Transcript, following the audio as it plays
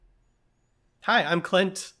Hi, I'm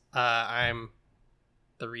Clint. I'm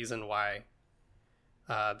the reason why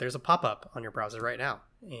there's a pop-up on your browser right now.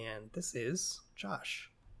 And this is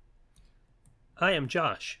Josh. I am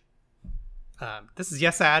Josh. This is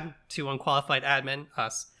YesAd, two unqualified admin,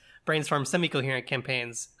 us, brainstorm semi-coherent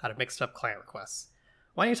campaigns out of mixed-up client requests.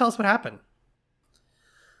 Why don't you tell us what happened?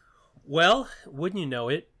 Well, wouldn't you know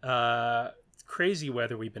it, crazy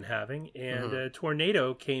weather we've been having, and a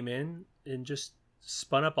tornado came in and just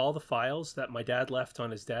spun up all the files that my dad left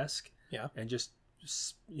on his desk. Yeah. And just,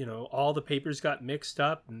 all the papers got mixed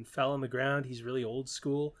up and fell on the ground. He's really old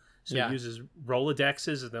school. So Yeah. he uses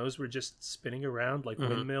Rolodexes, and those were just spinning around like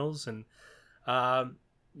windmills. And now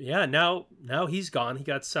he's gone. He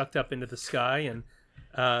got sucked up into the sky, and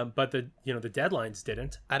but the deadlines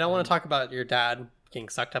didn't. I don't want to talk about your dad getting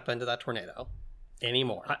sucked up into that tornado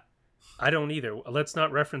anymore. I don't either. Let's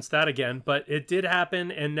not reference that again. But it did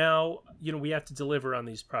happen, and now we have to deliver on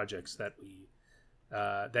these projects that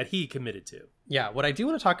he committed to. Yeah, what I do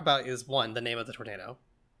want to talk about is, one, the name of the tornado,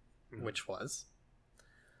 which was...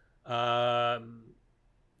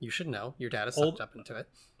 you should know. Your dad is sucked up into it.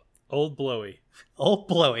 Old Blowy. Old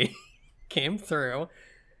Blowy came through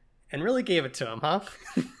and really gave it to him, huh?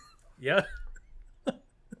 Yeah.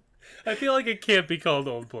 I feel like it can't be called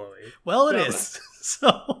Old Blowy. Well, it is.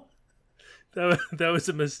 So that was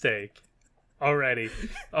a mistake. Already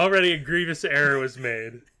a grievous error was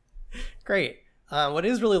made. Great. What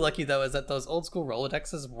is really lucky, though, is that those old school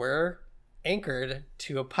Rolodexes were anchored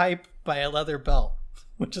to a pipe by a leather belt,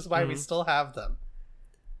 which is why we still have them.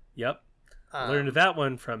 Yep. Learned that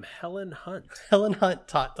one from Helen Hunt. Helen Hunt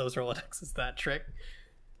taught those Rolodexes that trick.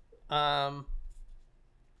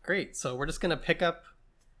 Great. So we're just going to pick up...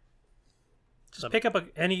 Pick up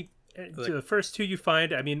the first two you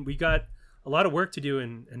find. I mean, we got a lot of work to do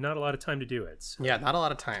and not a lot of time to do it. So. Yeah, not a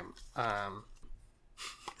lot of time.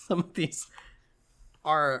 Some of these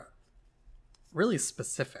are really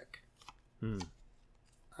specific.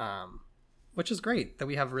 Which is great that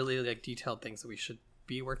we have really detailed things that we should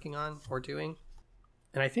be working on or doing.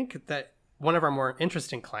 And I think that one of our more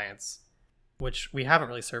interesting clients, which we haven't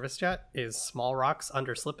really serviced yet, is Small Rocks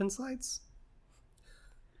Under Slip and Slides.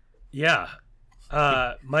 Yeah.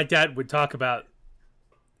 My dad would talk about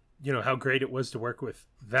how great it was to work with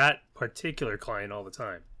that particular client all the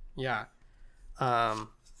time. Yeah.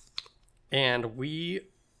 And we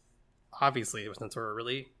obviously, since we're a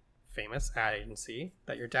really famous ad agency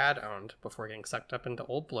that your dad owned before getting sucked up into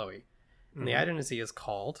Old Blowy, and the ad agency is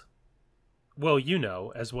called... Well,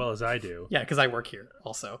 as well as I do. Yeah, because I work here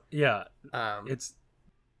also. Yeah. It's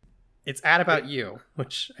Ad About You,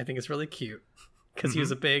 which I think is really cute because he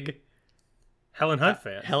was a big Helen Hunt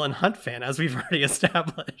fan. Helen Hunt fan, as we've already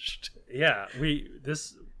established. Yeah, we've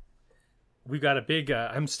got a big.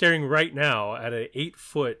 I'm staring right now at an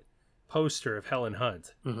 8-foot poster of Helen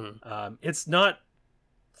Hunt. It's not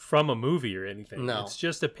from a movie or anything. No, it's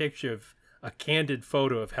just a picture of a candid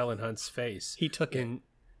photo of Helen Hunt's face. He took it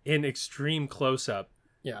in extreme close up.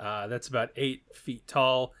 Yeah, that's about 8 feet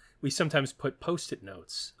tall. We sometimes put Post-it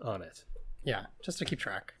notes on it. Yeah, just to keep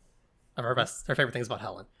track of our favorite things about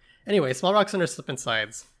Helen. Anyway, Small Rocks Under Slip and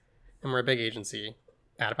Slides, and we're a big agency,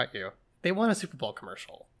 Ad About You. They want a Super Bowl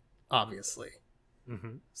commercial, obviously.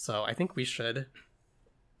 So I think we should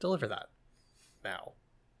deliver that now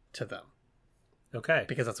to them. Okay.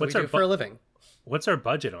 Because that's what we do for a living. What's our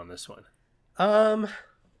budget on this one? I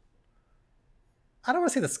don't want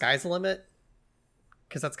to say the sky's the limit,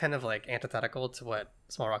 because that's kind of antithetical to what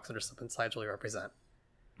Small Rocks Under Slip and Slides really represent.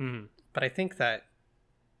 But I think that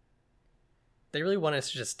they really want us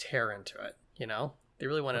to just tear into it, They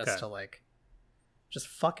really want us to just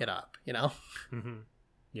fuck it up, Yeah.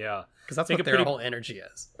 Because that's what their whole energy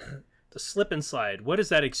is. The slip and slide. What is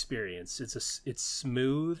that experience? It's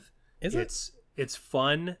smooth. Is it? It's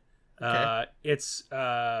fun. Okay. It's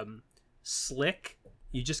slick.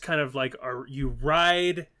 You just kind of you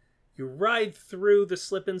ride through the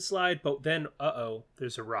slip and slide, but then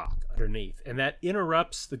there's a rock underneath, and that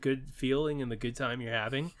interrupts the good feeling and the good time you're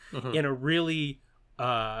having in a really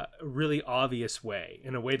obvious way,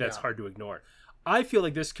 in a way that's hard to ignore. I feel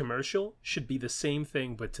like this commercial should be the same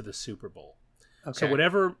thing, but to the Super Bowl. Okay. So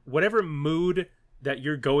whatever mood that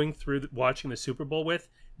you're going through watching the Super Bowl with,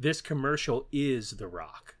 this commercial is the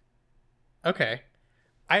rock. Okay.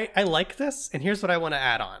 I like this, and here's what I want to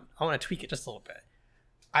add on. I want to tweak it just a little bit.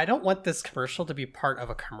 I don't want this commercial to be part of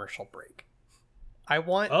a commercial break. I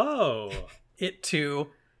want it to...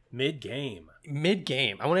 Mid-game.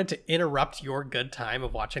 I want it to interrupt your good time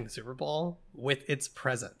of watching the Super Bowl with its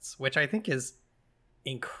presence, which I think is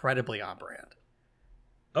incredibly on brand.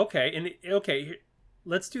 Okay,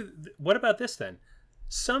 let's do... What about this then?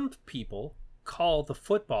 Some people call the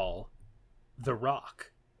football the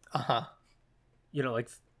rock. Uh-huh. You know, like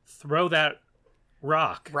throw that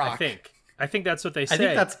rock. Rock. I think that's what they say. I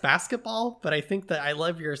think that's basketball, but I think that I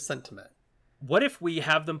love your sentiment. What if we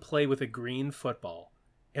have them play with a green football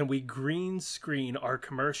and we green screen our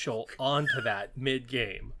commercial onto that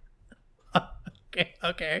mid-game?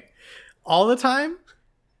 Okay. All the time?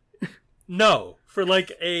 No, for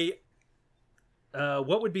like a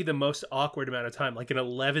what would be the most awkward amount of time? Like an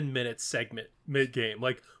 11-minute segment mid-game.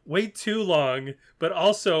 Like way too long, but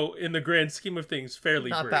also in the grand scheme of things fairly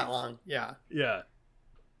Not brief. that long. Yeah. Yeah,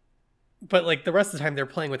 But like the rest of the time they're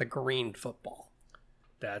playing with a green football.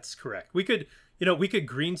 that's correct. We could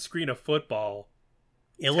green screen a football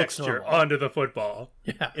It looks texture normal. onto the football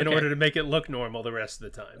Yeah. in okay. order to make it look normal the rest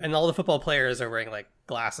of the time. And all the football players are wearing like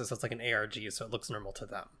glasses, so it's like an ARG, so it looks normal to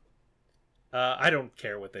them. I don't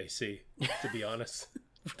care what they see, to be honest.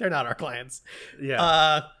 They're not our clients.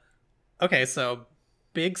 Yeah. Okay, so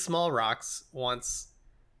Big Small Rocks wants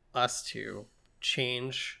us to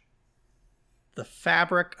change the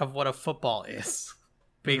fabric of what a football is,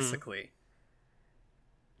 basically.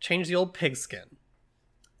 Change the old pigskin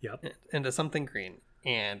Yep. into something green.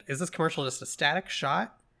 And is this commercial just a static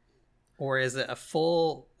shot? Or is it a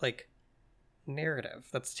full, like, narrative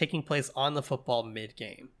that's taking place on the football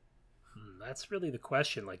mid-game? That's really the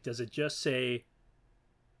question. Like, does it just say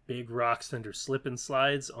big rocks under slip and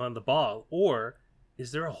slides on the ball? Or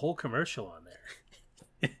is there a whole commercial on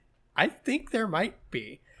there? I think there might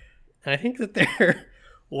be. And I think that there,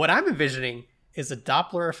 what I'm envisioning is a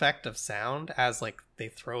Doppler effect of sound as like they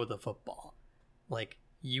throw the football. Like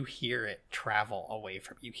you hear it travel away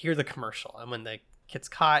from you. Hear the commercial, and when the gets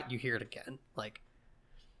caught, you hear it again. Like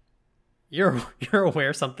you're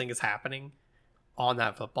aware something is happening on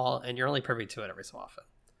that football, and you're only privy to it every so often.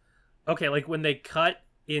 Okay, like when they cut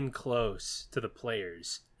in close to the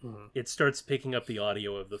players, it starts picking up the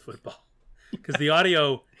audio of the football. Because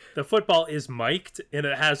the football is mic'd and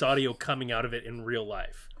it has audio coming out of it in real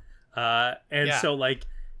life. So like,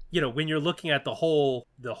 you know, when you're looking at the whole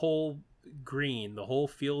green, the whole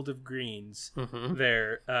field of greens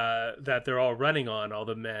there, that they're all running on, all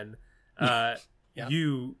the men, Yeah.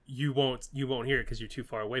 you won't hear it because you're too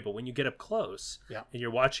far away. But when you get up close and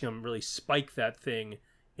you're watching them really spike that thing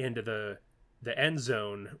into the end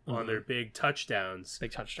zone on their big touchdowns,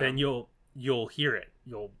 then you'll hear it.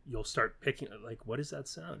 You'll start picking like, what is that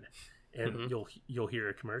sound? And you'll hear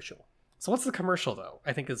a commercial. So what's the commercial though?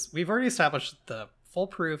 I think is we've already established the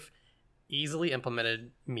foolproof, easily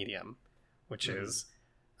implemented medium, which is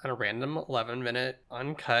on a random 11-minute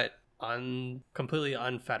uncut, completely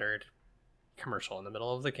unfettered commercial in the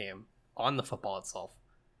middle of the game on the football itself,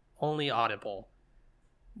 only audible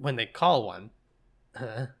when they call one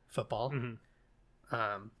football,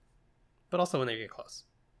 but also when they get close.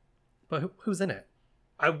 But who's in it?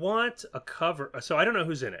 I want a cover, so I don't know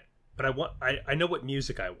who's in it, but I know what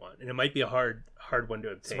music I want, and it might be a hard one to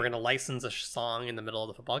obtain. So we're gonna license a song in the middle of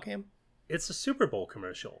the football game. It's a Super Bowl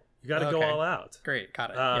commercial. You got to go all out. Great,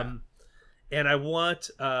 got it. And I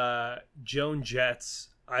want Joan Jett's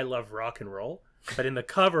 "I Love Rock and Roll," but in the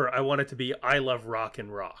cover, I want it to be "I Love Rock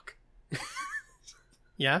and Rock."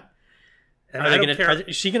 Yeah. And I don't care.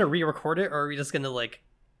 Is she gonna re-record it, or are we just gonna like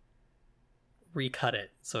recut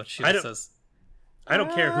it so she just says? I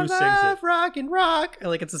don't care who sings it. Rock and rock,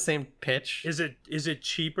 like it's the same pitch. Is it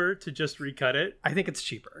cheaper to just recut it? I think it's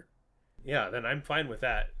cheaper. Yeah, then I'm fine with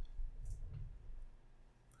that.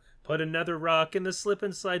 Put another rock in the slip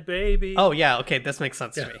and slide, baby. Oh yeah, okay, this makes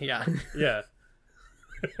sense to me. Yeah. Yeah.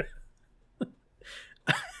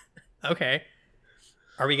 Okay.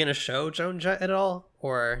 Are we gonna show Joan Jett at all,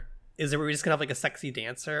 or is it we just gonna have like a sexy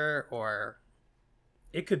dancer, or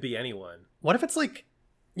It could be anyone. what if it's like,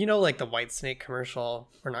 you know, like the White Snake commercial,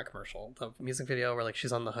 or not commercial, the music video where like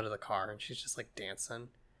she's on the hood of the car and she's just like dancing.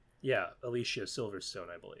 Yeah, Alicia Silverstone,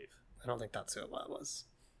 I believe. I don't think that's who it was.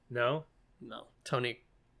 No? No, Tawny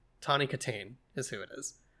Katane is who it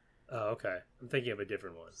is. Oh, okay. I'm thinking of a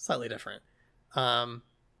different one. Slightly different.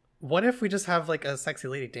 What if we just have like a sexy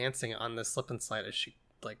lady dancing on the slip and slide as she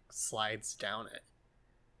like slides down it?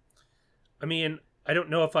 I mean, I don't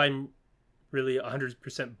know if I'm really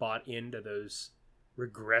 100% bought into those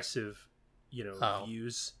regressive,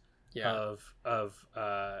 views of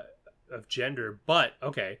gender. But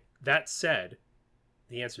okay, that said,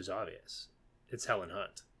 the answer's obvious. It's Helen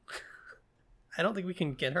Hunt. I don't think we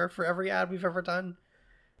can get her for every ad we've ever done.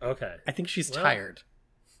 Okay. I think she's tired.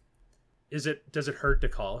 Does it hurt to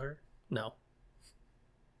call her? No.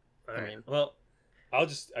 I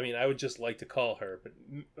would just like to call her, but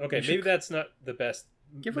okay, maybe that's not the best.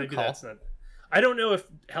 Give her maybe a call. That's not. I don't know if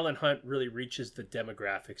Helen Hunt really reaches the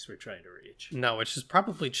demographics we're trying to reach. No, which is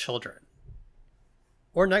probably children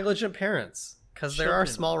or negligent parents, because there are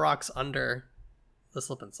Children. small rocks under the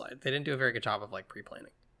slip and slide. They didn't do a very good job of like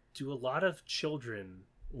pre-planning. Do a lot of children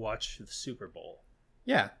watch the Super Bowl?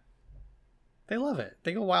 Yeah, they love it.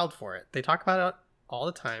 They go wild for it. They talk about it all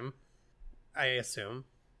the time. I assume.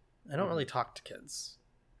 I don't really talk to kids.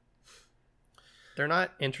 They're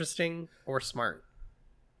not interesting or smart.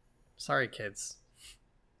 Sorry, kids.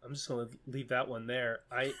 I'm just gonna leave that one there.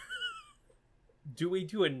 Do we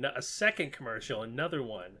do a second commercial, another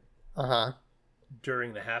one Uh-huh.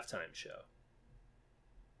 during the halftime show?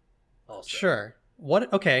 Also. Sure.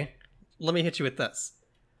 What? Okay, let me hit you with this.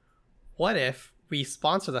 What if we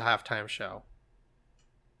sponsor the halftime show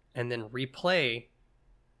and then replay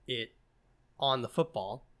it on the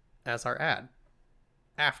football as our ad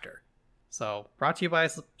after? So, brought to you by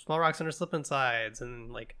Small Rocks Under Slip and Sides,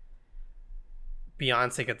 and like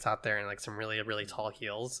Beyonce gets out there in like some really, really tall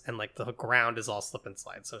heels, and like the ground is all slip and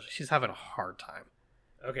slide, so she's having a hard time.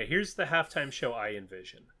 Okay, here's the halftime show I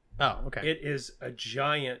envision. Oh, okay. It is a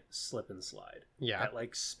giant slip and slide. Yeah. That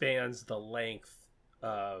like spans the length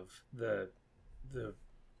of the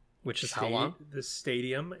Which is how long? The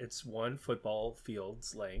stadium. It's one football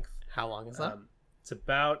field's length. How long is that? It's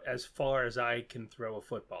about as far as I can throw a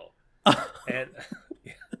football. And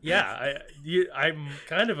yeah, I'm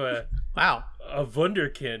kind of a Wow.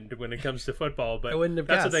 wunderkind when it comes to football, but I wouldn't have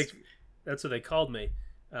that's guessed. what they called me.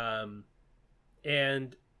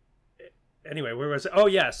 And anyway, where was it? Oh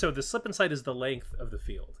yeah, so the slip and slide is the length of the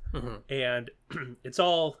field, and it's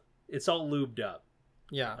all lubed up.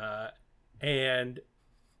 Yeah. And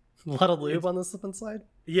A lot of lube on the slip and slide?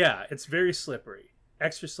 yeah, it's very slippery,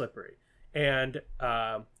 extra slippery, and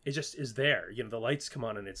it just is there. You know, the lights come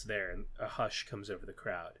on and it's there, and a hush comes over the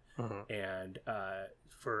crowd, and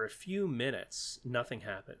for a few minutes, nothing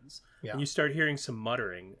happens. Yeah. And you start hearing some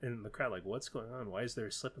muttering in the crowd, like, "What's going on? Why is there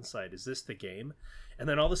a slip and slide? Is this the game?" And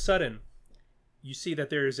then all of a sudden, you see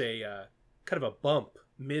that there's a kind of a bump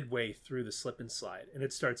midway through the slip and slide, and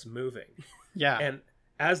it starts moving. Yeah. And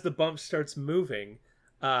as the bump starts moving,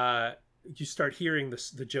 you start hearing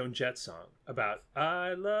the Joan Jett song about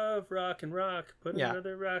 "I love rock and rock, put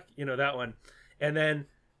another rock," you know, that one. And then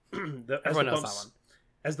Everyone knows that one.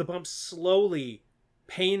 As the bump slowly,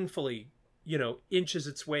 painfully, you know, inches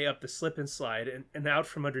its way up the slip and slide and out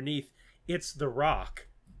from underneath, it's The Rock,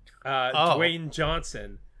 Dwayne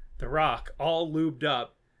Johnson, The Rock, all lubed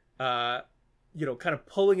up, you know, kind of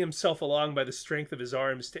pulling himself along by the strength of his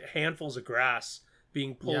arms, handfuls of grass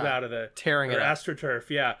being pulled out of the tearing it up.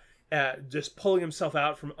 AstroTurf, just pulling himself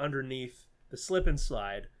out from underneath the slip and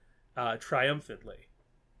slide, triumphantly.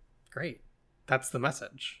 Great. That's the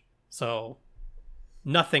message. So,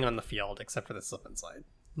 nothing on the field except for the slip and slide.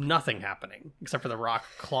 Nothing happening except for The Rock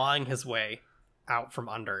clawing his way out from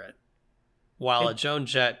under it, while a Joan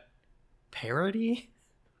Jett parody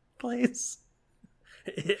plays.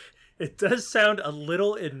 It does sound a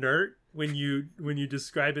little inert when you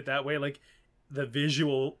describe it that way, like the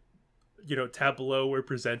visual, you know, tableau we're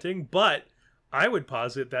presenting, but I would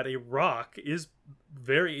posit that a rock is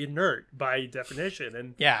very inert by definition,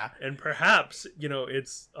 and and perhaps, you know,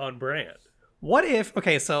 it's on brand. What if,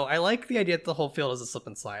 okay, so I like the idea that the whole field is a slip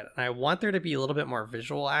and slide, and I want there to be a little bit more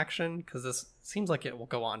visual action, because this seems like it will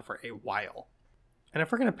go on for a while. And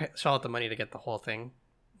if we're going to shell out the money to get the whole thing,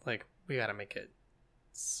 like, we got to make it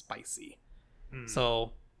spicy.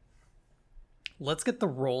 So, let's get the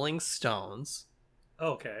Rolling Stones.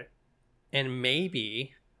 Okay. And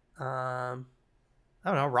maybe, I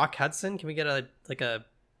don't know, Rock Hudson? Can we get a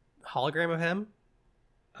hologram of him?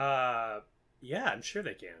 Yeah, I'm sure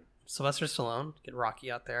they can. Sylvester Stallone, get Rocky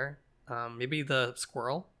out there. Maybe the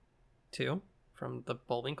squirrel, too, from the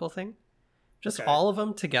Bullwinkle thing. Just all of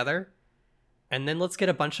them together. And then let's get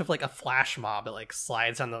a bunch of, like, a flash mob that, like,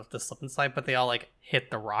 slides on the slip and slide, but they all, like, hit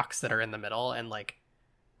the rocks that are in the middle and, like,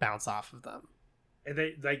 bounce off of them. And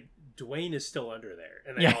they, like, Dwayne is still under there.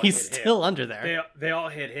 And he's still under there. They all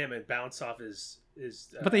hit him and bounce off his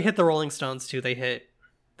but they hit the Rolling Stones, too. They hit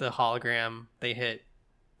the hologram. They hit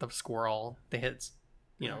the squirrel. They hit,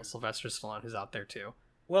 you know, Sylvester Stallone, who's out there, too.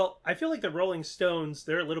 Well, I feel like the Rolling Stones,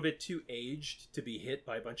 they're a little bit too aged to be hit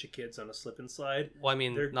by a bunch of kids on a slip and slide. Well, I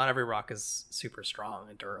mean, not every rock is super strong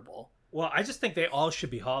and durable. Well, I just think they all should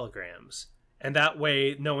be holograms. And that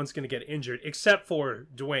way, no one's going to get injured, except for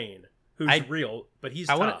Dwayne, who's real, but he's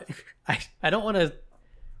tough. I don't want to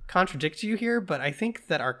contradict you here, but I think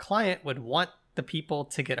that our client would want the people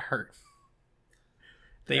to get hurt.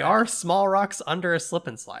 They are small rocks under a slip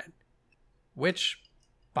and slide, which,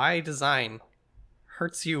 by design,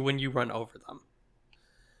 hurts you when you run over them.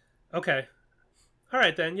 Okay. All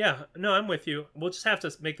right then. Yeah. No, I'm with you. We'll just have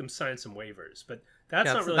to make them sign some waivers, but that's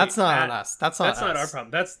Yeah, not really. that's not on us. That's not our us.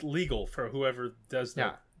 problem. That's legal for whoever does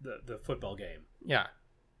Yeah. the football game. Yeah.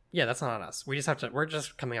 Yeah, that's not on us. We just have to. We're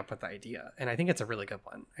just coming up with the idea, and I think it's a really good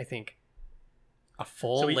one. I think a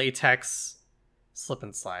full latex slip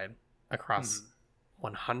and slide across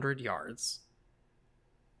 100 yards,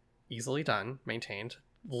 easily done, maintained,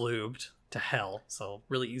 lubed to hell, so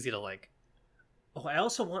really easy to like. Oh, I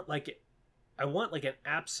also want I want like an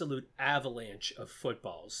absolute avalanche of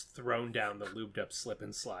footballs thrown down the lubed up slip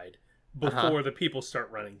and slide before the people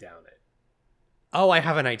start running down it. Oh, I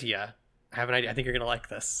have an idea. I think you're gonna like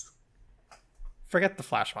this. Forget the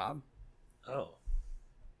flash mob. Oh.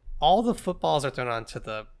 All the footballs are thrown onto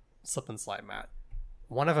the slip and slide mat.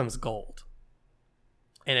 One of them's gold.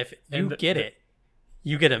 And if you get it,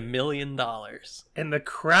 you get $1 million. And the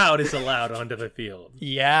crowd is allowed onto the field.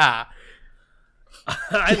 Yeah.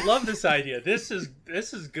 I love this idea. This is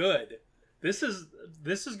good. This is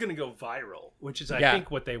going to go viral, which is I think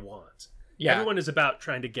what they want. Yeah. Everyone is about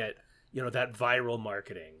trying to get, that viral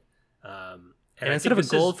marketing. And instead of a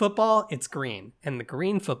gold football, it's green, and the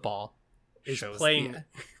green football is playing.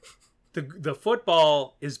 The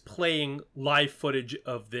football is playing live footage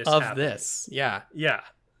of this. Yeah.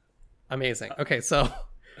 Amazing. Okay, so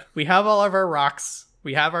we have all of our rocks.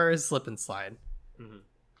 We have our slip and slide. Mm-hmm.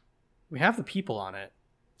 We have the people on it.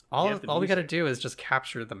 All we got to do is just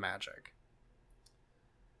capture the magic,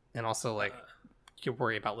 and also you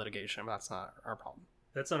worry about litigation. But that's not our problem.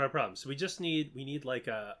 That's not our problem. So we need like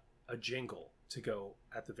a jingle to go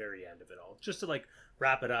at the very end of it all, just to like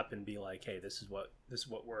wrap it up and be like, hey, this is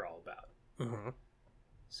what we're all about. Mm-hmm.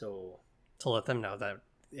 So to let them know that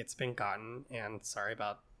it's been gotten, and sorry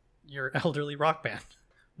about your elderly rock band.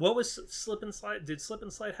 What was Slip and Slide? Did Slip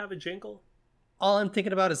and Slide have a jingle? All I'm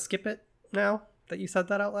thinking about is Skip It now that you said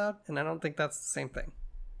that out loud, and I don't think that's the same thing.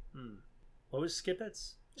 What was Skip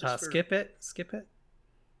It's? Skip It.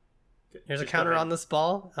 There's a counter on this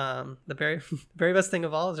ball. The very best thing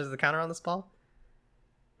of all is there's a counter on this ball.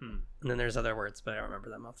 And then there's other words, but I don't remember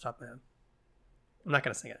them off the top of my head. I'm not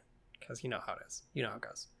going to sing it because you know how it is. You know how it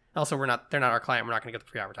goes. Also, they're not our client. We're not going to get the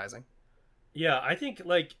free advertising. Yeah, I think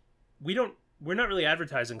we're not really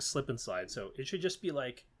advertising Slip and Slide, so it should just be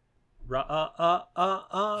like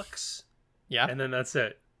rocks. Yeah. And then that's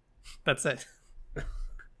it. That's it.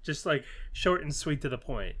 Just like short and sweet to the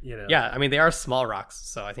point, Yeah, I mean, they are small rocks,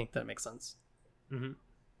 so I think that makes sense. Mm-hmm.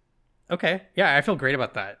 Okay. Yeah, I feel great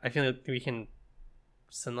about that. I feel like we can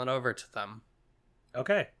send that over to them.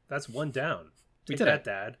 Okay, that's one down. We Take did that, it.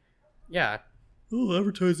 Dad. Yeah. Oh,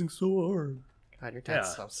 advertising's so hard. God, your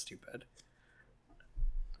dad's so stupid.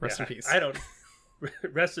 Rest in peace. I don't.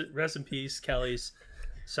 Rest in peace, Kelly's.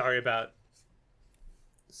 Sorry about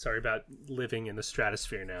living in the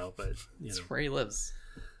stratosphere now, but it's where he lives.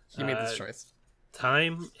 He made this choice.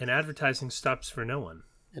 Time and advertising stops for no one.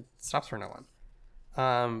 It stops for no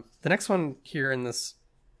one. The next one here in this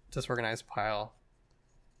disorganized pile.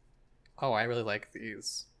 Oh, I really like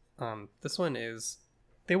these. This one is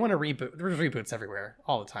they want to reboot. There's reboots everywhere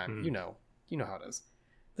all the time. You know how it is.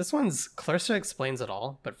 This one's Clarissa Explains It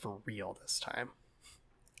All, but for real this time.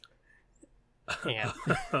 And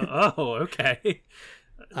oh, okay.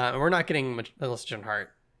 We're not getting Melissa Joan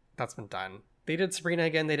Hart. That's been done. They did Sabrina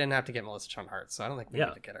again. They didn't have to get Melissa Joan Hart, so I don't think we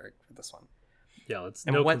need to get her for this one. Yeah, it's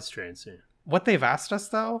no constraints. Yeah. What they've asked us,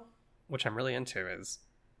 though, which I'm really into, is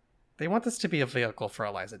they want this to be a vehicle for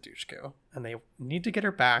Eliza Dushku, and they need to get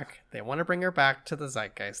her back. They want to bring her back to the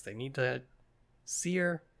zeitgeist. They need to see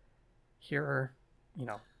her, hear her,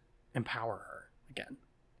 empower her again.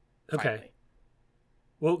 Okay. Finally.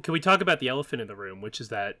 Well, can we talk about the elephant in the room, which is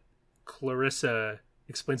that Clarissa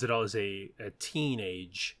Explains It All as a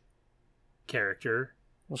teenage character.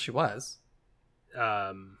 Well, she was.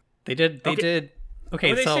 They did.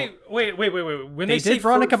 Okay, so wait. When they did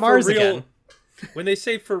Veronica Mars again. When they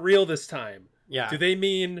say for real this time, yeah, do they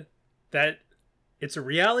mean that it's a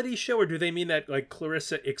reality show, or do they mean that like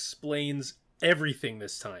Clarissa explains everything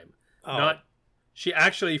this time? Oh. Not she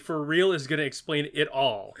actually for real is going to explain it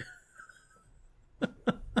all.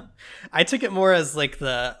 I took it more as like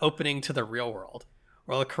the opening to the real world,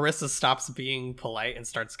 where Clarissa stops being polite and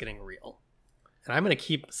starts getting real. And I'm going to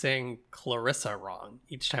keep saying Clarissa wrong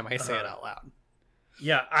each time I say it out loud.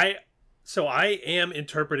 Yeah, I am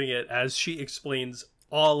interpreting it as she explains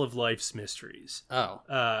all of life's mysteries.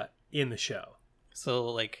 In the show. So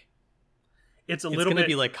like it's going to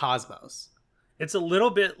be like Cosmos. It's a little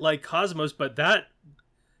bit like Cosmos, but that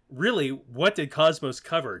really, what did Cosmos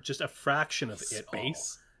cover? Just a fraction of it all.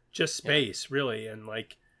 Just space, really, and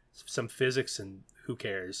like some physics and who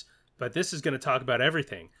cares. But this is going to talk about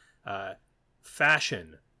everything.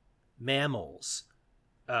 fashion, mammals,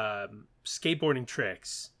 skateboarding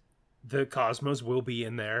tricks. The Cosmos will be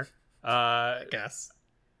in there. I guess.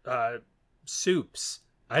 Soups.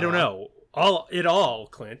 I don't know. All,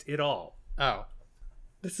 Clint. It all. Oh.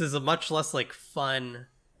 This is a much less like fun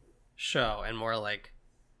show and more like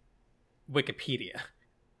Wikipedia.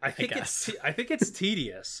 I think it's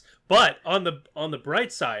tedious. But on the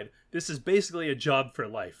bright side, this is basically a job for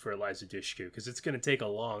life for Eliza Dushku, because it's going to take a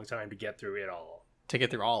long time to get through it all. To get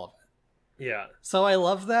through all of it. Yeah. So I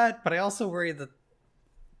love that, but I also worry that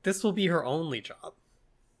this will be her only job.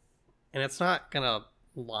 And it's not going to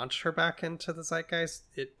launch her back into the zeitgeist.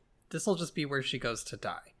 This will just be where she goes to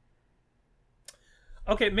die.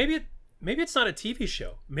 Okay, maybe it's not a TV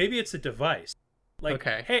show. Maybe it's a device. Like,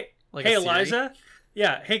 okay. Hey, like hey Eliza.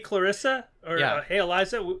 Yeah, hey Clarissa, or yeah. Hey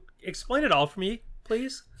Eliza, explain it all for me,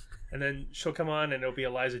 please. And then she'll come on, and it'll be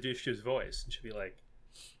Eliza Dushku's voice, and she'll be like,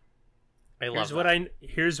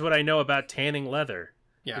 Here's what I know about tanning leather,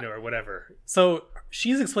 or whatever." So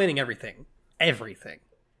she's explaining everything.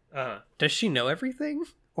 Uh-huh. Does she know everything,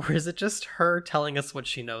 or is it just her telling us what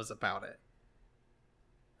she knows about it?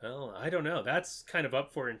 Well, I don't know. That's kind of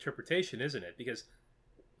up for interpretation, isn't it? Because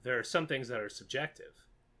there are some things that are subjective.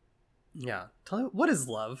 Yeah. Tell me, what is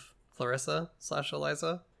love,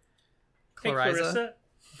 Clarissa/Eliza?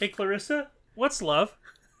 Hey, Clarissa, what's love?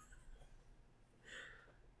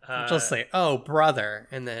 Just say, "Oh, brother,"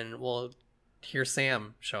 and then we'll hear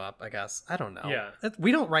Sam show up, I guess. I don't know. Yeah.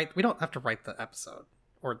 We don't have to write the episode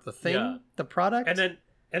or the thing, the product. And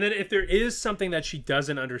then if there is something that she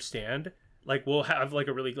doesn't understand, like we'll have like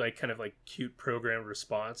a really like kind of like cute program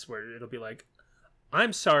response where it'll be like,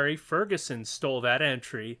 "I'm sorry, Ferguson stole that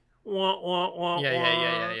entry." Wah, wah, wah,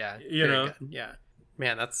 Yeah. You know? Good. Yeah.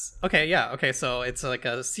 Man, that's okay. Yeah. Okay. So it's like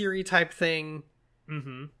a Siri type thing.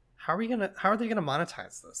 Mm-hmm. How are they gonna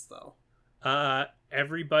monetize this though?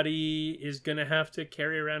 Everybody is gonna have to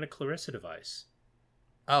carry around a Clarissa device.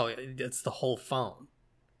 Oh, it's the whole phone.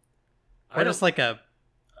 Or just like a.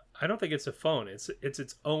 I don't think it's a phone. It's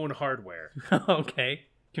its own hardware. Okay,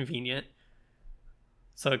 convenient.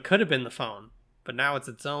 So it could have been the phone, but now it's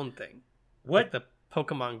its own thing. What? Like the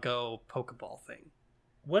Pokemon Go Pokeball thing.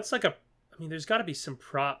 What's like a? I mean, there's got to be some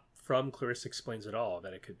prop from Clarissa Explains It All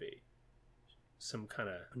that it could be. Some kind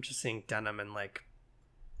of. I'm just seeing denim and like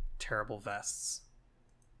terrible vests.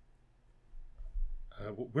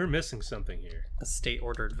 We're missing something here. A state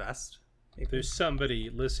ordered vest. Maybe. There's somebody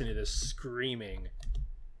listening to this screaming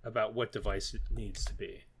about what device it needs to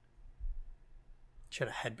be. She had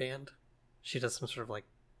a headband. She does some sort of like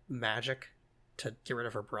magic to get rid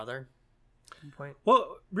of her brother. At one point.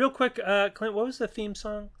 Well, real quick, Clint, what was the theme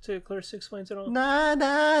song to Clarissa Explains It All? Na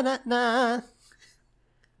na na na.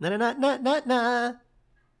 Na na na na na na.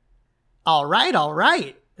 All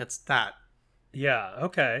right. That's that. Yeah.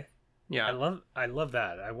 Okay. Yeah. I love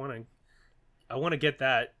that. I want to get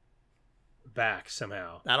that back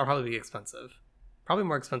somehow. That'll probably be expensive. Probably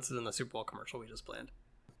more expensive than the Super Bowl commercial we just planned.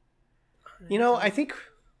 You know, I think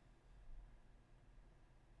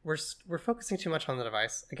we're focusing too much on the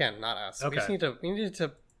device. Again, not us. Okay. We need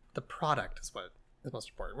to the product is what is most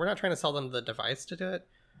important. We're not trying to sell them the device to do it.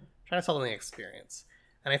 We're trying to sell them the experience.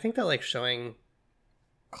 And I think that like showing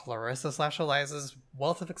Clarissa/Eliza's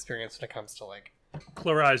wealth of experience when it comes to like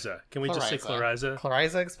Clarissa. Can we just say Clarissa?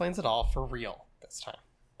 Clarissa Explains It All for real this time.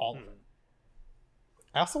 All of it.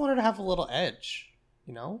 I also wanted to have a little edge,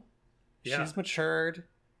 you know? Yeah. She's matured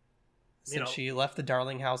since she left the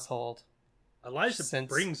Darling household. Eliza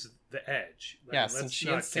brings the edge. Since she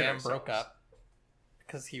and Sam broke up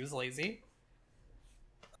because he was lazy.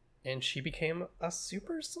 And she became a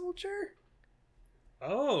super soldier.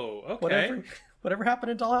 Oh, okay. Whatever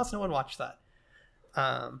happened in Dollhouse, no one watched that.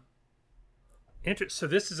 So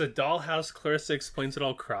this is a Dollhouse Clarissa Explains It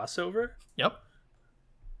All crossover? Yep.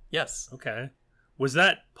 Yes. Okay. Was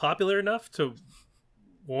that popular enough to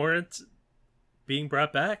warrant being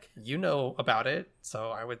brought back? You know about it,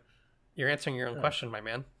 so you're answering your own question, my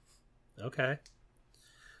man. Okay.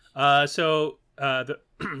 For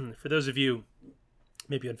those of you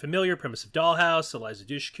maybe unfamiliar, premise of Dollhouse, Eliza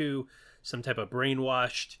Dushku, some type of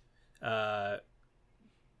brainwashed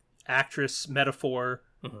actress metaphor,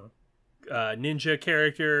 ninja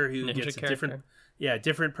character who gets a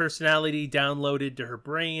different personality downloaded to her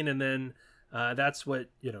brain, and then that's what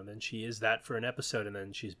then she is that for an episode, and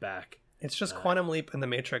then she's back. It's just Quantum Leap and The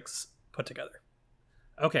Matrix put together.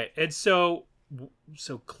 Okay, and so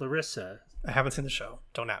Clarissa. I haven't seen the show.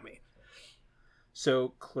 Don't at me.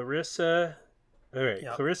 So Clarissa, all right.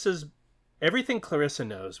 Yep. Clarissa's everything Clarissa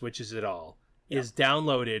knows, which is it all, is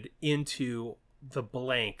downloaded into the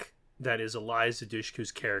blank that is Eliza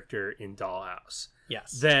Dushku's character in Dollhouse.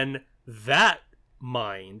 Yes. Then that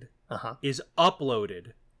mind is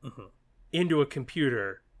uploaded into a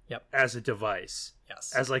computer Yep. as a device.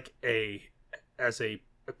 Yes. As like a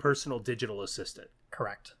personal digital assistant.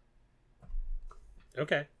 Correct.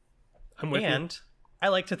 Okay. I'm with And I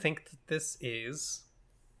like to think that this is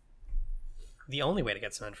the only way to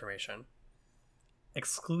get some information.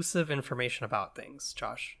 Exclusive information about things,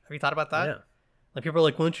 Josh. Have you thought about that? Yeah. Like people are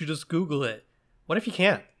like, why don't you just Google it? What if you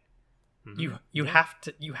can't? Mm-hmm. You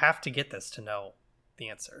have to get this to know the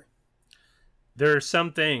answer. There are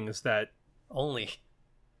some things that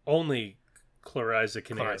Only Clarissa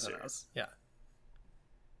can answer. knows. Yeah.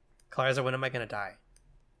 Clarissa, when am I gonna die?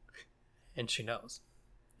 And she knows.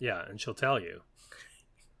 Yeah, and she'll tell you.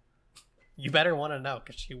 You better want to know,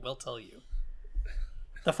 because she will tell you.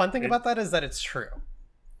 The fun thing about that is that it's true.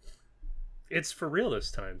 It's for real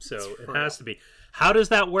this time, so it for has to be. How does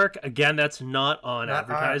that work? Again, that's not on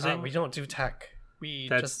advertising. We don't do tech. We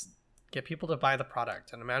just get people to buy the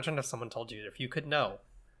product. And imagine if someone told you, if you could know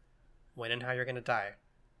when and how you're going to die,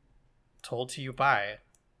 told to you by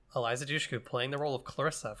Eliza Dushku playing the role of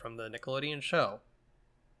Clarissa from the Nickelodeon show.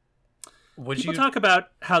 People talk about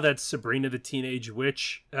how that Sabrina the Teenage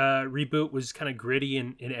Witch reboot was kind of gritty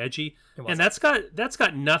and edgy, and that's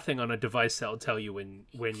got nothing on a device that'll tell you when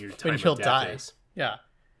your time of death die. is. Yeah,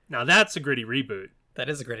 now that's a gritty reboot. That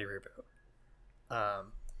is a gritty reboot.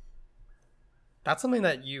 That's something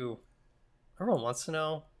that everyone wants to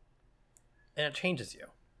know, and it changes you.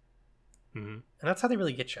 Mm-hmm. And that's how they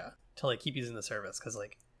really get you to like keep using the service, because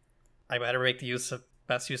like I better make the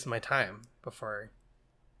best use of my time before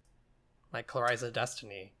my Clarissa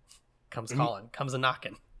destiny comes calling, comes a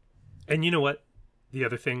knocking. And you know what? The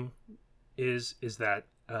other thing is that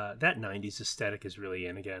that 90s aesthetic is really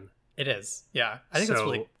in again. It is. Yeah. I think it's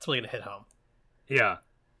really going to hit home. Yeah.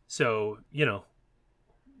 So,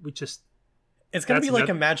 we just... It's going to be like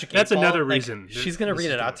a Magic 8 That's Ball. another like, reason. She's going to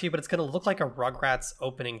read it out to you, but it's going to look like a Rugrats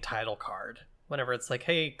opening title card. Whenever it's like,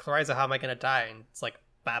 hey, Clarissa, how am I going to die? And it's like,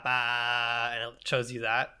 ba-ba, and it shows you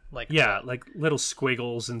that. Like like little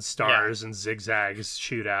squiggles and stars and zigzags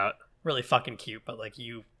shoot out. Really fucking cute, but like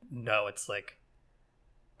it's like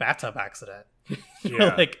bathtub accident.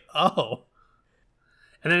 Yeah. Like, oh.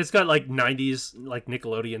 And then it's got like 90s like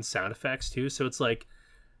Nickelodeon sound effects too. So it's like,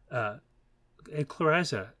 hey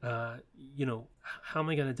Clarissa, how am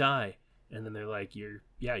I gonna die? And then they're like, you're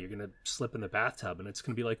gonna slip in the bathtub, and it's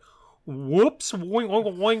gonna be like, whoops, oink,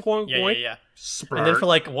 oink, oink, oink, oink. Yeah. Spurt. And then for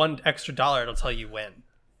like $1 extra, it'll tell you when.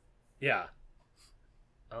 Yeah.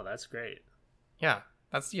 Oh, that's great. Yeah,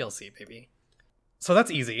 that's DLC, baby. So that's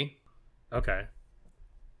easy. Okay.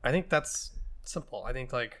 I think that's simple. I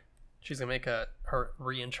think like she's gonna make her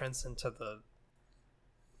re-entrance into the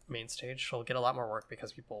main stage. She'll get a lot more work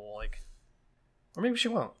because people will like, or maybe she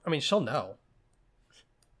won't. I mean, she'll know.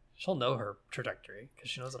 She'll know her trajectory because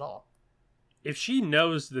she knows it all. If she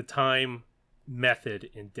knows the time, method,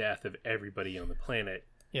 and death of everybody on the planet,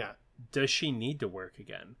 yeah, does she need to work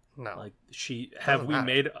again? No. Like have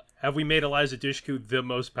we made Eliza Dushku the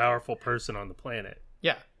most powerful person on the planet?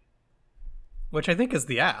 Yeah. Which I think is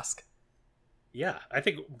the ask. Yeah, I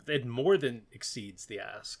think it more than exceeds the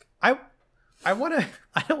ask. I don't want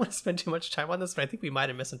to spend too much time on this, but I think we might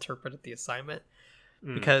have misinterpreted the assignment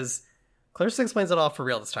because Clarissa explains it all for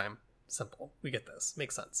real this time. Simple. We get this.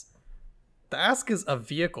 Makes sense. The ask is a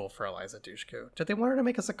vehicle for Eliza Dushku. Did they want her to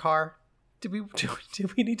make us a car? Did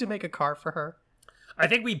we need to make a car for her? I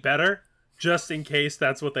think we better, just in case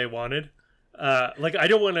that's what they wanted. I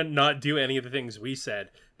don't want to not do any of the things we said,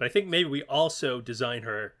 but I think maybe we also design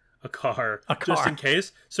her a car just in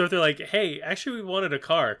case. So if they're like, hey, actually we wanted a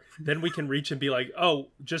car, then we can reach and be like, oh,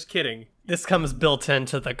 just kidding. This comes built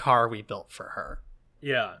into the car we built for her.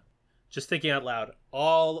 Yeah. Just thinking out loud,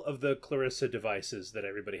 all of the Clarissa devices that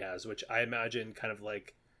everybody has, which I imagine kind of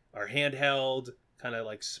like are handheld, kind of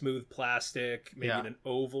like smooth plastic, maybe in an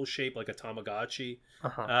oval shape like a Tamagotchi.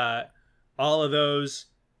 All of those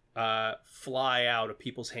fly out of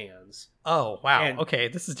people's hands. Oh, wow. Okay,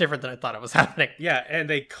 this is different than I thought it was happening. Yeah, and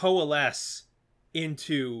they coalesce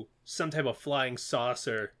into some type of flying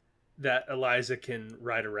saucer that Eliza can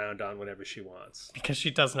ride around on whenever she wants. Because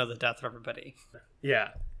she does know the death of everybody. Yeah,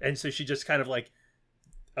 and so she just kind of like,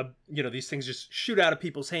 these things just shoot out of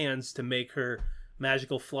people's hands to make her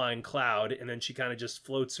magical flying cloud, and then she kind of just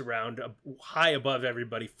floats around high above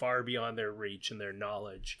everybody, far beyond their reach and their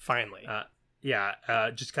knowledge. Finally.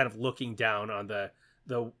 Just kind of looking down on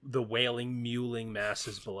the wailing, mewling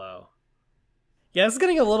masses below. Yeah, it's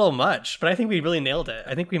getting a little much, but I think we really nailed it.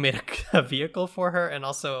 I think we made a vehicle for her and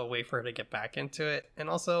also a way for her to get back into it. And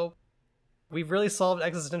also, we've really solved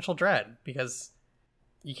existential dread because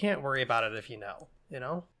you can't worry about it if you know, you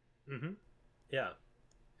know? Mm-hmm. Yeah.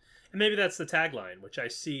 And maybe that's the tagline, which I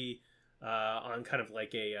see on kind of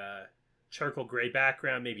like a charcoal gray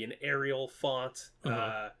background, maybe an Arial font.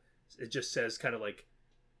 It just says kind of like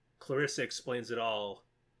Clarissa explains it all,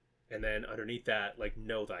 and then underneath that, like,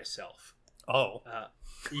 know thyself. Oh.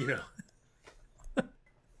 You know.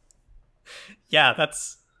 Yeah,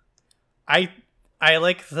 that's... I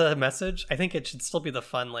like the message. I think it should still be the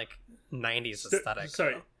fun, like, 90s aesthetic.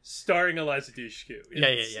 Starring Eliza Dushku. Yeah,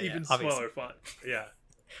 even obviously. Smaller font. Yeah.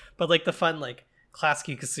 But, like, the fun, like,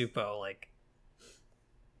 Klasky Kasupo, like,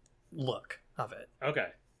 look of it. Okay.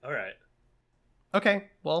 All right. Okay,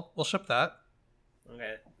 well, we'll ship that.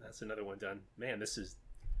 Okay, that's another one done. Man, this is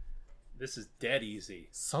dead easy.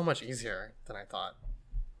 So much easier than I thought.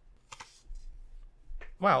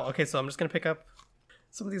 Wow, okay, so I'm just going to pick up...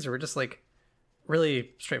 Some of these are just, like,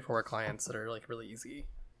 really straightforward clients that are, like, really easy.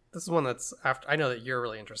 This is one that's... I know that you're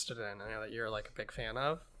really interested in. I know that you're, like, a big fan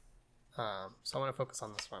of. So I want to focus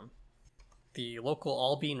on this one. The local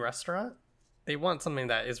All Bean restaurant, they want something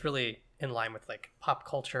that is really in line with, like, pop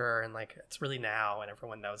culture and, like, it's really now and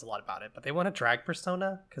everyone knows a lot about it. But they want a drag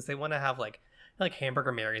persona because they want to have, like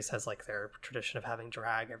Hamburger Mary's has, like, their tradition of having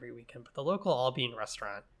drag every weekend. But the local All Bean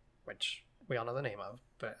restaurant, which we all know the name of,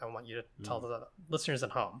 but I want you to tell the listeners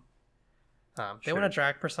at home. They want a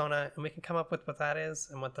drag persona, and we can come up with what that is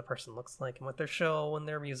and what the person looks like and what their show and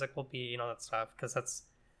their music will be and all that stuff, because that's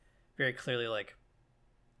very clearly, like,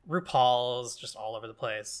 RuPaul's just all over the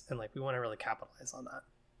place, and, like, we want to really capitalize on that.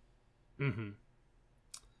 Mm-hmm.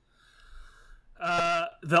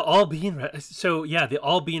 The All Bean... the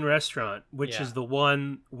All Bean restaurant, which is the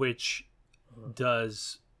one which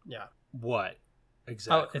does... Yeah. What?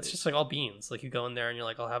 Exactly. Oh, it's just, like, all beans. Like, you go in there and you're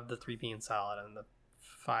like, I'll have the 3-bean salad and the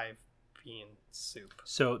 5-bean soup.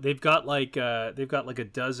 So they've got like a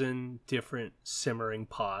dozen different simmering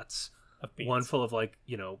pots. Of beans. One full of, like,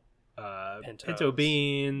 you know, pinto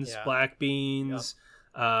beans, black beans,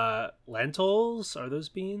 lentils. Are those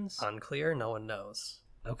beans? Unclear. No one knows.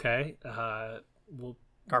 Okay.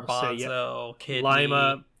 Garbanzo, kidney,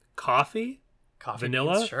 lima, coffee,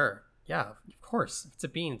 vanilla. Beans, sure. Yeah, of course. If it's a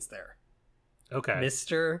bean, it's there. Okay.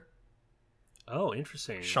 Mr. Oh,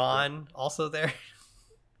 interesting. Sean also there.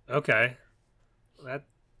 Okay. That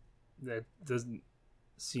doesn't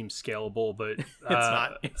seem scalable, but it's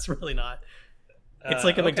not. It's really not. It's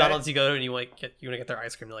like a McDonald's you go to and you want to get their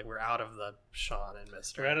ice cream. They're like, we're out of the Sean and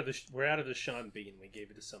Mr. We're out of the Sean Bean. We gave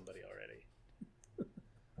it to somebody already.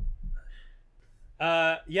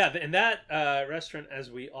 And that restaurant, as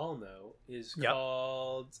we all know, is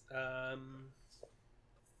called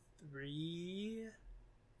Three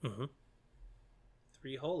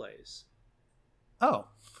Holes. Oh.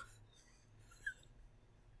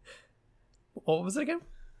 What was it again?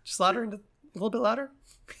 Just louder, a little bit louder.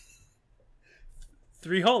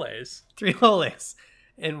 Three Holes. 3 Holes.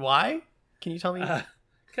 And why? Can you tell me?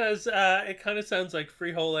 Because it kind of sounds like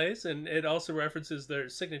frijoles, and it also references their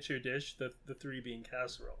signature dish, the 3-bean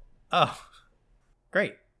casserole. Oh,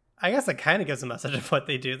 great. I guess it kind of gives a message of what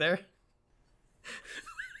they do there.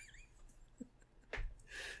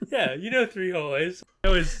 Yeah, you know frijoles.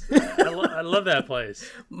 I love that place.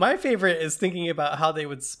 My favorite is thinking about how they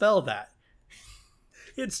would spell that.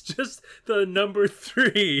 It's just the number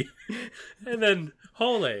 3, and then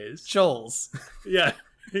holes. Joel's. Yeah,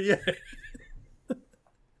 yeah.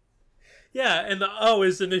 Yeah, and the O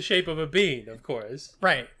is in the shape of a bean, of course.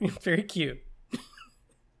 Right. Very cute.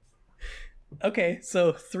 Okay,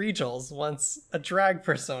 so 3 Joels wants a drag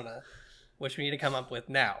persona, which we need to come up with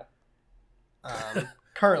now.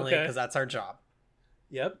 Currently, because that's our job.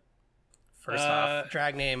 Yep. First off,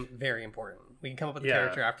 drag name, very important. We can come up with a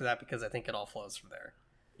character after that because I think it all flows from there.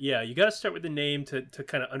 Yeah, you got to start with the name to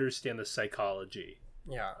kind of understand the psychology.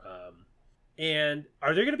 Yeah. And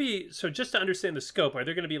are there going to be, so just to understand the scope, are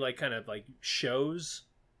there going to be like kind of like shows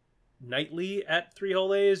nightly at Three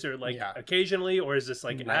Holes or like occasionally, or is this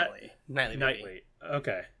like nightly? Nightly.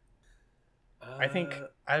 Okay. I think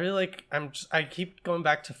I really like, I keep going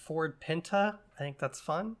back to Ford Pinta. I think that's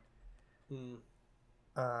fun.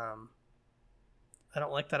 I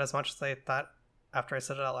don't like that as much as I thought after I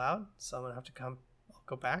said it out loud, so I'm gonna have to I'll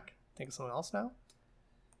go back, think of something else now.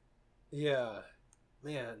 Yeah,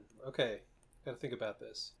 man. Okay, gotta think about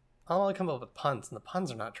this. I don't want to come up with puns, and the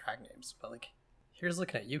puns are not drag names, but like, here's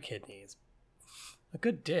looking at you, kidneys. A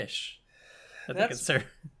good dish that they can serve.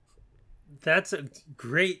 That's a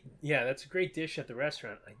great, that's a great dish at the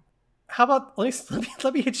restaurant. How about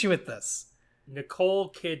let me hit you with this. Nicole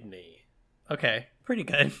Kidney. Okay, pretty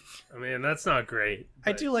good. I mean, that's not great. But...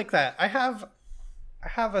 I do like that. I have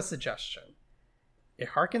a suggestion. it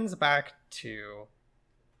harkens back to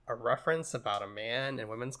a reference about a man in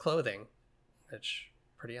women's clothing, which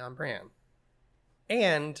pretty on brand.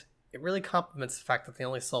 And it really complements the fact that they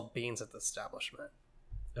only sell beans at the establishment.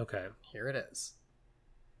 Okay. Here it is.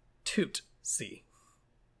 Tootsie.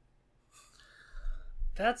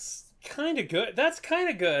 That's kind of good.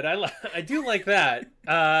 I do like that.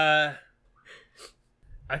 I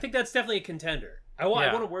think that's definitely a contender. I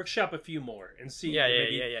want to workshop a few more and see. Yeah.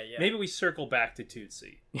 Maybe we circle back to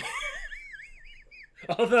Tootsie.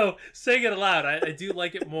 Although saying it aloud, I do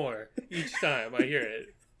like it more each time I hear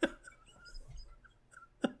it.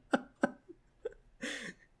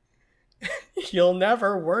 You'll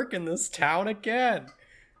never work in this town again.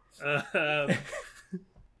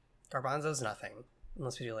 Garbanzo's nothing.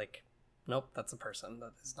 Unless we do like, nope, that's a person.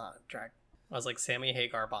 That is not a drag. I was like, Sammy, hey,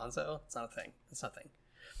 Garbanzo. It's not a thing. It's nothing.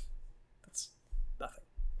 That's nothing.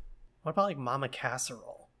 What about like Mama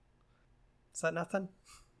Casserole? Is that nothing?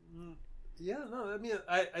 Yeah, no, I mean,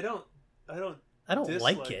 I don't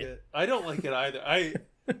like it. I don't like it either.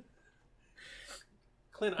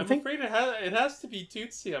 Clint, I'm afraid it has to be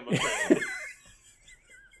Tootsie, I'm afraid.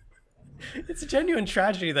 It's a genuine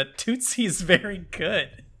tragedy that Tootsie is very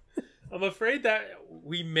good. I'm afraid that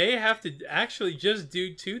we may have to actually just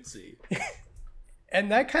do Tootsie.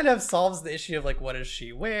 And that kind of solves the issue of like, what does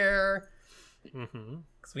she wear? Mm-hmm.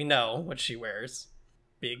 Because we know what she wears.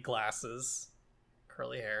 Big glasses,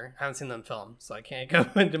 curly hair. I haven't seen them film, so I can't go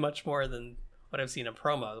into much more than what I've seen in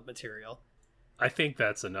promo material. I think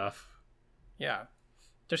that's enough. Yeah.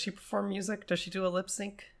 Does she perform music? Does she do a lip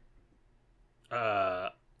sync?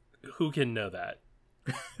 Who can know that?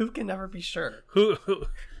 Who can never be sure? Who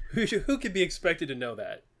could be expected to know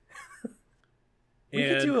that? We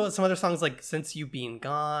could do some other songs like "Since You Been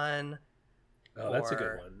Gone." Oh, that's a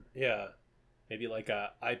good one. Yeah, maybe like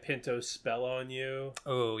 "I Pinto Spell on You."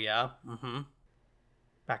 Oh yeah. Mm-hmm.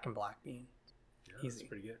 Back in Black Bean. Yeah, Easy. that's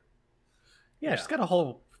pretty good. Yeah, she's got a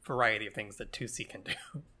whole variety of things that Tootsie can do.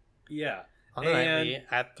 Yeah. On the night we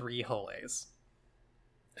at 3 Holes.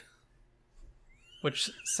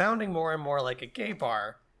 Which sounding more and more like a gay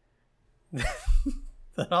bar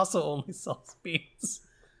that also only sells beans.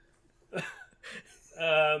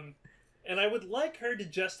 And I would like her to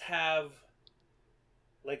just have,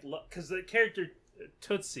 like, because the character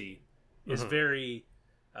Tootsie is very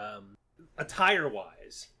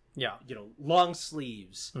attire-wise. Yeah. You know, long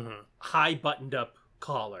sleeves, high buttoned-up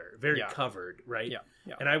collar, very covered, right? Yeah.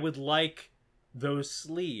 And I would like those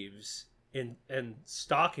sleeves and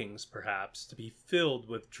stockings, perhaps, to be filled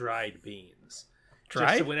with dried beans. Dried?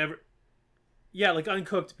 Just so whenever... Yeah, like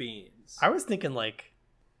uncooked beans. I was thinking, like,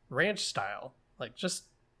 ranch style. Like, just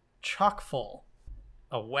chock full.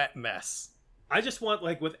 A wet mess. I just want,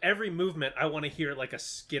 like, with every movement, I want to hear, like, a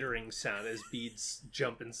skittering sound as beads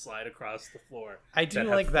jump and slide across the floor. I do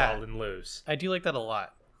like that. Fallen loose. I do like that a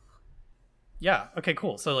lot. Yeah, okay,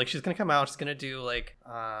 cool. So, like, she's gonna come out, she's gonna do, like,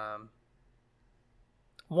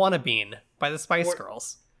 Wanna Bean by the Spice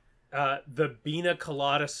Girls. The Beana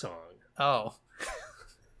Colada song. Oh.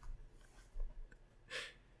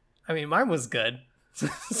 I mean, mine was good.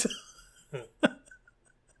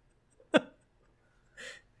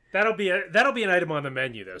 That'll be an item on the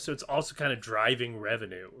menu, though, so it's also kind of driving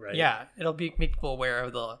revenue, right? Yeah, it'll make people aware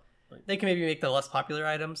of the... They can maybe make the less popular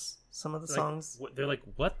items, some of the songs. They're like,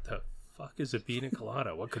 what the fuck is a Beana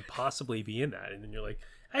Colada? What could possibly be in that? And then you're like,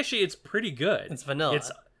 actually, it's pretty good. It's vanilla.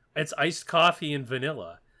 It's iced coffee and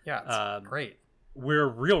vanilla. Yeah, it's great. We're a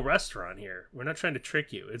real restaurant here. We're not trying to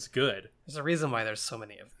trick you. It's good. There's a reason why there's so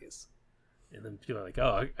many of these. And then people are like,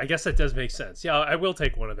 oh, I guess that does make sense. Yeah, I will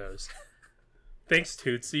take one of those. Thanks,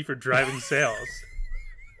 Tootsie, for driving sales.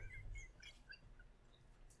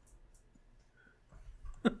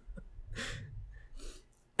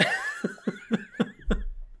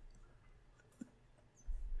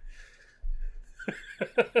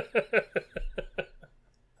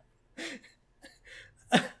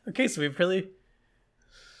 Okay, so we've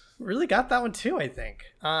really got that one too, I think.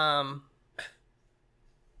 I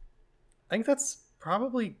think that's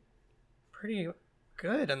probably pretty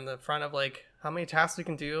good in the front of like how many tasks we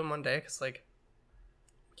can do in one day, because like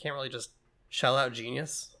we can't really just shell out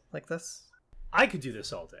genius like this. I could do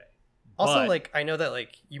this all day. Also, like, I know that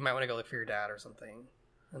like you might want to go look for your dad or something,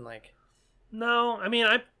 and like... No, I mean,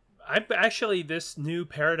 I actually, this new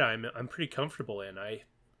paradigm I'm pretty comfortable in. I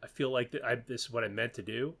feel like this is what I meant to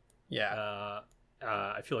do. Yeah.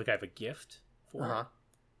 I feel like I have a gift for it.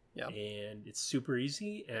 Yeah. And it's super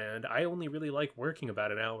easy, and I only really like working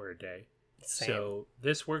about an hour a day. Same. So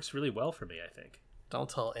this works really well for me, I think. Don't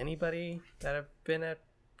tell anybody that have been at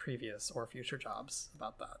previous or future jobs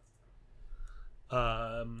about that.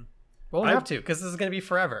 We'll have to, because this is going to be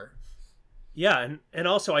forever. Yeah, and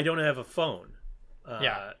also I don't have a phone.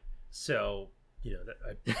 Yeah. So,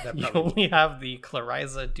 that You probably... only have the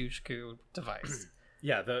Clarissa Dushku device.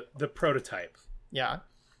 Yeah, the prototype. Yeah.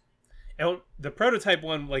 And the prototype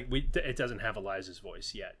one, it doesn't have Eliza's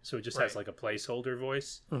voice yet, so it just has Right. like a placeholder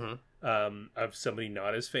voice Mm-hmm. of somebody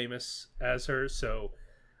not as famous as her. So,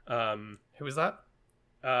 Who is that?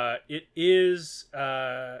 it is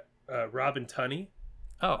Robin Tunney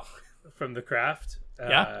Oh. from The Craft.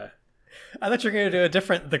 Yeah? I thought you were going to do a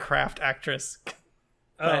different The Craft actress.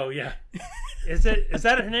 Oh yeah, is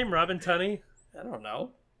that her name, Robin Tunney? I don't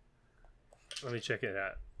know. Let me check it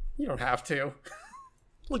out. You don't have to.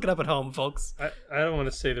 Look it up at home, folks. I don't want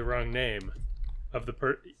to say the wrong name of the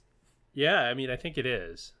Yeah, I mean, I think it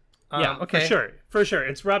is. Yeah, okay. For sure.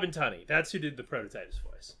 It's Robin Tunney. That's who did the prototype's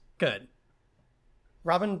voice. Good.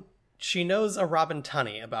 Robin, she knows a Robin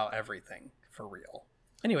Tunney about everything, for real.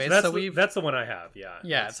 Anyways, So we've... that's the one I have, yeah.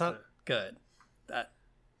 Yeah, it's not good. That's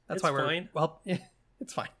It's why we're... fine. Well,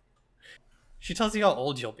 it's fine. She tells you how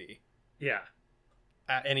old you'll be Yeah.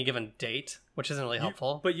 at any given date, which isn't really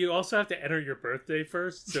helpful. But you also have to enter your birthday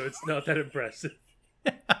first, so it's not that impressive.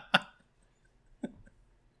 Which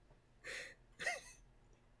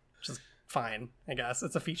is fine, I guess.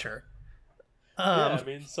 It's a feature. Yeah, I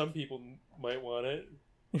mean, some people might want it.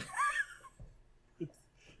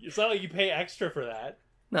 It's not like you pay extra for that.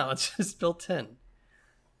 No, it's just built in.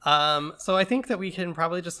 So I think that we can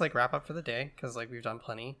probably just wrap up for the day, because we've done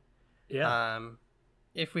plenty. Yeah.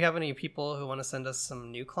 If we have any people who want to send us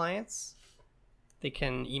some new clients, they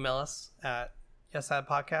can email us at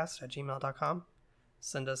yesadpodcast@gmail.com.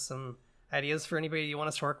 Send us some ideas for anybody you want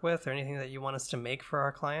us to work with or anything that you want us to make for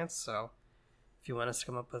our clients. So if you want us to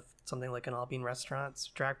come up with something like an All Bean Restaurant's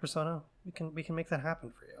drag persona, we can make that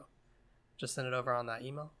happen for you. Just send it over on that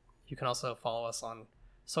email. You can also follow us on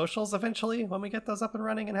socials eventually when we get those up and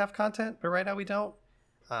running and have content, but right now we don't.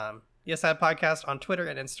 Yes Ad Podcast on Twitter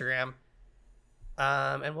and Instagram.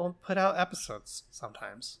 And we'll put out episodes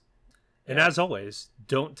sometimes. And as always,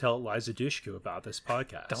 don't tell Eliza Dushku about this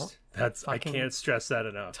podcast. I fucking can't stress that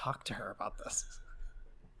enough. Talk to her about this.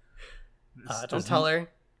 This Don't tell her.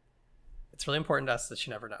 It's really important to us that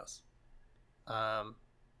she never knows.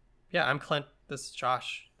 Yeah, I'm Clint. This is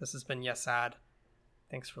Josh. This has been Yes Ad.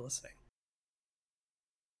 Thanks for listening.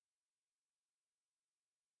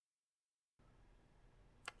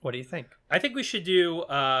 What do you think? I think we should do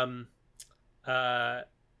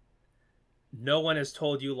No One Has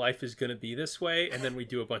Told You Life Is Gonna Be This Way, and then we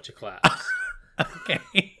do a bunch of claps. Okay.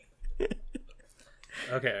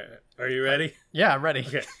 Okay, are you ready? Yeah, I'm ready.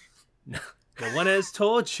 Okay. No one has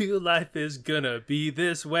told you life is gonna be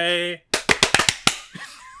this way.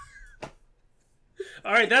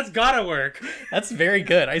 All right, that's gotta work. That's very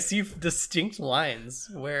good. I see distinct lines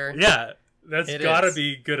where Yeah, that's It gotta is.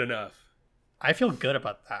 be good enough. I feel good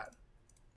about that.